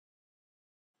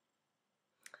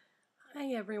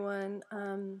Hi everyone.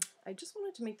 I just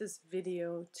wanted to make this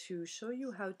video to show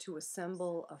you how to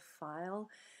assemble a file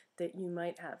that you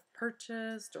might have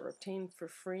purchased or obtained for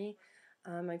free.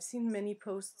 I've seen many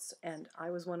posts, and I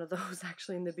was one of those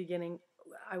actually in the beginning.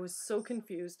 I was so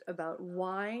confused about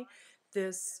why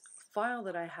this file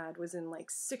that I had was in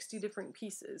like 60 different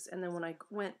pieces, and then when I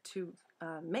went to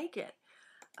make it,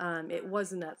 it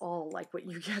wasn't at all like what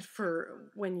you get for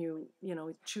when you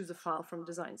choose a file from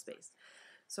Design Space.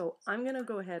 So I'm going to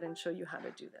go ahead and show you how to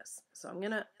do this. So I'm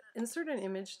going to insert an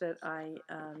image that I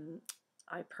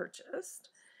purchased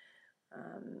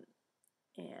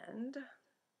and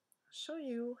show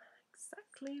you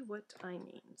exactly what I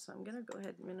mean. So I'm going to go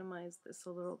ahead and minimize this a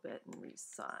little bit and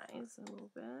resize a little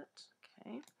bit.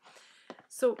 Okay.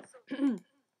 So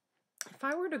if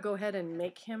I were to go ahead and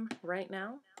make him right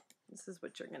now, this is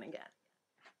what you're going to get.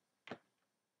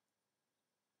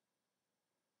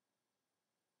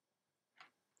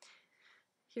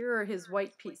 Here are his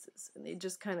white pieces, and they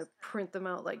just kind of print them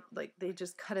out like they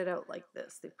just cut it out like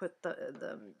this. They put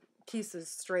the pieces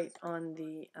straight on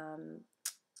the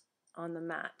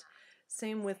mat.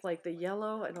 Same with like the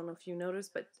yellow. I don't know if you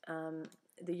noticed, but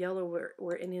the yellow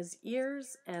were in his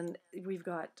ears, and we've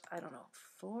got, I don't know,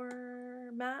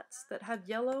 4 mats that have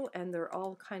yellow, and they're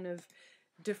all kind of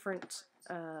different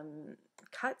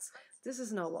cuts. This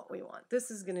is not what we want. This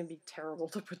is going to be terrible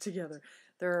to put together.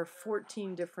 There are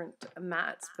 14 different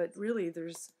mats, but really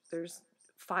there's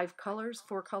 4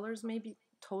 colors maybe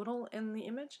total in the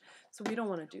image. So we don't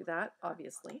want to do that,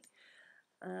 obviously.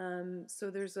 So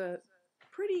there's a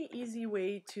pretty easy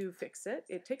way to fix it.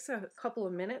 It takes a couple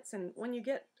of minutes, and when you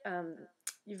get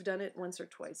you've done it once or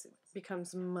twice, it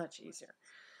becomes much easier.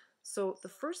 So the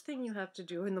first thing you have to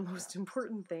do, and the most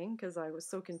important thing, because I was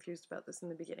so confused about this in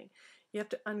the beginning, you have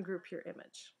to ungroup your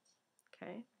image.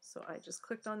 Okay, so I just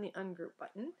clicked on the ungroup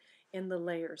button in the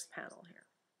layers panel here.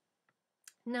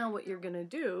 Now what you're going to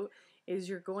do is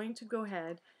you're going to go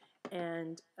ahead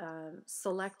and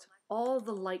select all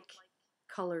the like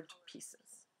colored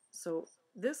pieces. So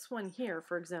this one here,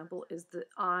 for example, is the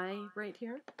eye right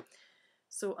here.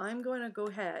 So I'm going to go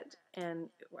ahead, and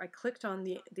I clicked on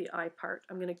the eye part.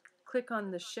 I'm going to click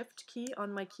on the shift key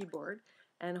on my keyboard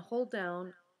and hold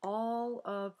down all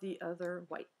of the other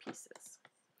white pieces.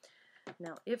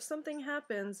 Now, if something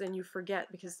happens and you forget,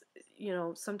 because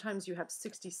sometimes you have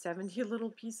 60, 70 little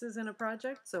pieces in a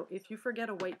project, so if you forget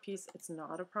a white piece, it's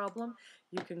not a problem.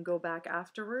 You can go back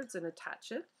afterwards and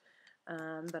attach it,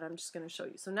 but I'm just going to show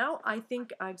you. So now I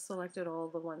think I've selected all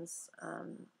the ones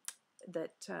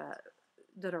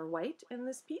that are white in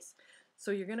this piece.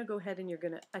 So you're going to go ahead and you're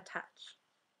going to attach.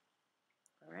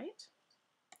 All right,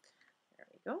 there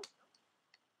we go.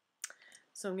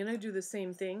 So I'm going to do the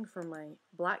same thing for my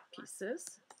black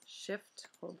pieces.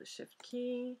 Hold the shift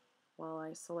key while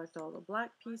I select all the black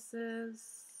pieces.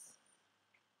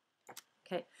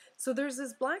 Okay, so there's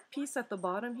this black piece at the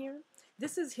bottom here.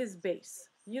 This is his base.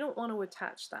 You don't want to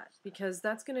attach that because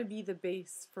that's going to be the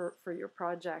base for your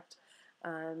project.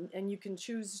 And you can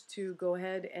choose to go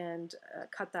ahead and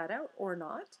cut that out or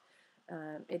not.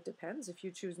 It depends. If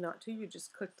you choose not to, you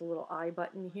just click the little eye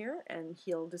button here and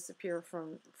he'll disappear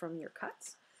from your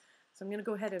cuts. So I'm going to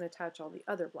go ahead and attach all the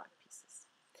other black pieces.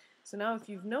 So now if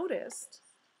you've noticed,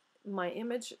 my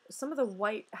image, some of the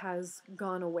white has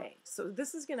gone away. So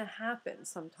this is going to happen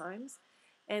sometimes,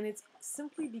 and it's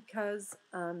simply because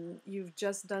you've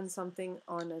just done something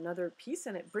on another piece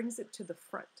and it brings it to the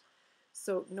front.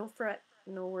 So no fret,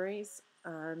 no worries.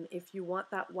 If you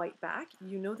want that white back,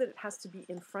 you know that it has to be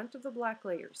in front of the black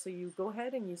layer. So you go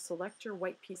ahead and you select your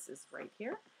white pieces right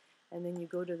here, and then you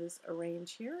go to this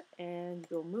arrange here and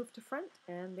you'll move to front,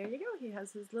 and there you go. He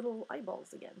has his little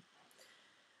eyeballs again.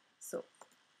 So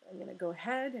I'm going to go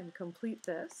ahead and complete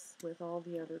this with all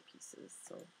the other pieces.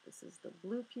 So this is the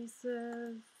blue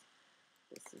pieces.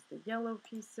 This is the yellow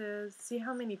pieces. See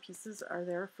how many pieces are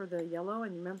there for the yellow?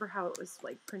 And remember how it was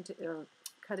like printed or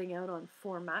cutting out on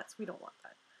 4 mats? We don't want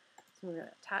that. So we're going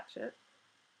to attach it.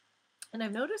 And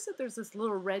I've noticed that there's this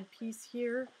little red piece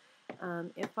here.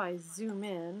 If I zoom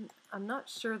in, I'm not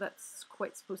sure that's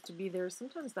quite supposed to be there.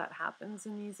 Sometimes that happens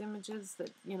in these images,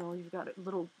 that you've got a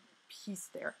little piece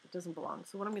there that doesn't belong.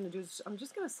 So what I'm going to do is I'm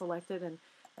just going to select it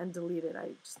and delete it. I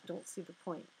just don't see the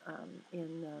point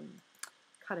in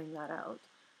cutting that out.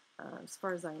 As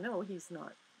far as I know,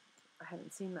 I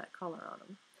haven't seen that color on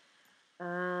him.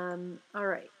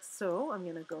 Alright, so I'm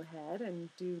going to go ahead and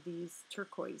do these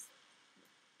turquoise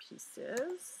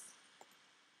pieces.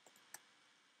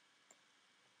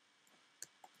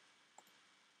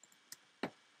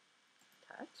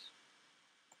 Touch.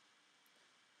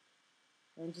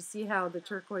 And you see how the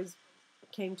turquoise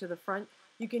came to the front?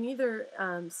 You can either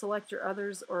select your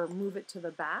others or move it to the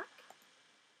back.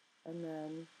 And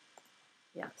then,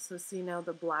 yeah, so see now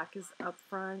the black is up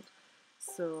front.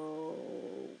 So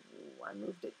I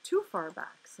moved it too far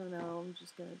back. So now I'm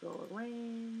just going to go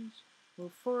arrange,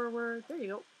 move forward. There you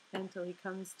go, until he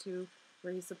comes to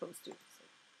where he's supposed to. So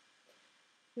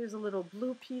here's a little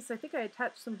blue piece. I think I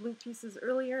attached some blue pieces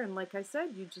earlier, and like I said,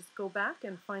 you just go back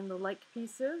and find the like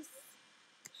pieces.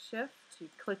 Shift, you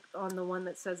click on the one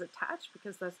that says attach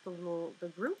because that's the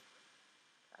group.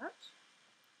 Attach.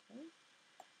 Okay.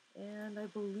 And I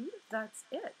believe that's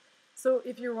it. So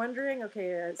if you're wondering,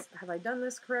 okay, have I done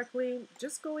this correctly?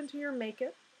 Just go into your Make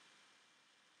It.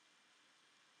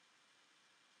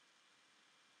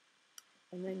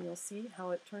 And then you'll see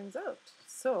how it turns out.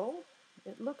 So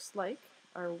it looks like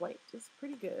our white is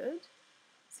pretty good.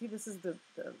 See, this is the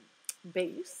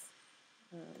base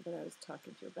that I was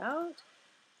talking to you about.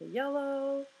 The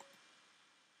yellow,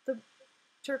 the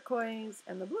turquoise,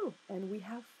 and the blue. And we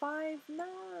have 5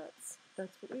 mats.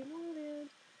 That's what we wanted.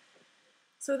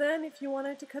 So then if you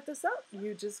wanted to cut this up,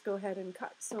 you just go ahead and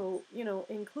cut. So, you know,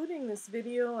 including this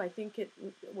video, I think it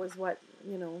was what,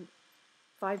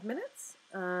 5 minutes.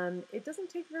 It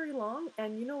doesn't take very long.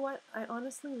 And you know what? I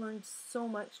honestly learned so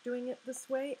much doing it this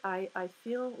way. I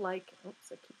feel like,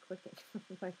 oops, I keep clicking.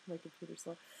 my computer's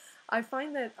slow. I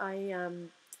find that I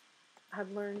have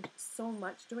learned so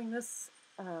much doing this,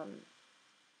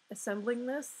 assembling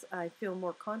this. I feel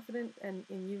more confident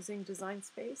in using Design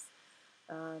Space.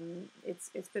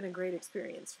 It's been a great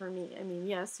experience for me. I mean,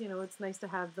 yes, it's nice to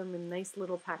have them in nice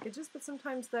little packages, but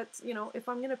sometimes that's, if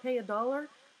I'm going to pay $1,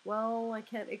 well, I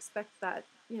can't expect that,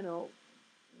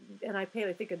 and I paid,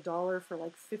 I think, $1 for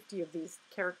like 50 of these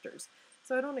characters.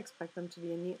 So I don't expect them to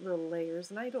be in neat little layers,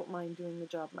 and I don't mind doing the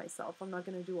job myself. I'm not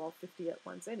going to do all 50 at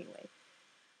once anyway.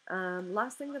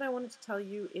 Last thing that I wanted to tell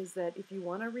you is that if you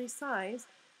want to resize,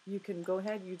 you can go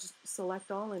ahead, you just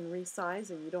select all and resize,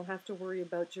 and you don't have to worry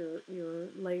about your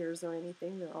layers or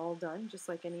anything. They're all done, just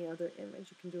like any other image.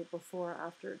 You can do it before or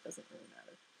after, it doesn't really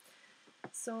matter.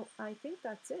 So I think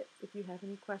that's it. If you have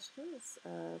any questions,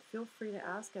 feel free to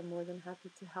ask. I'm more than happy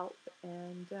to help,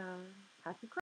 and happy crafting.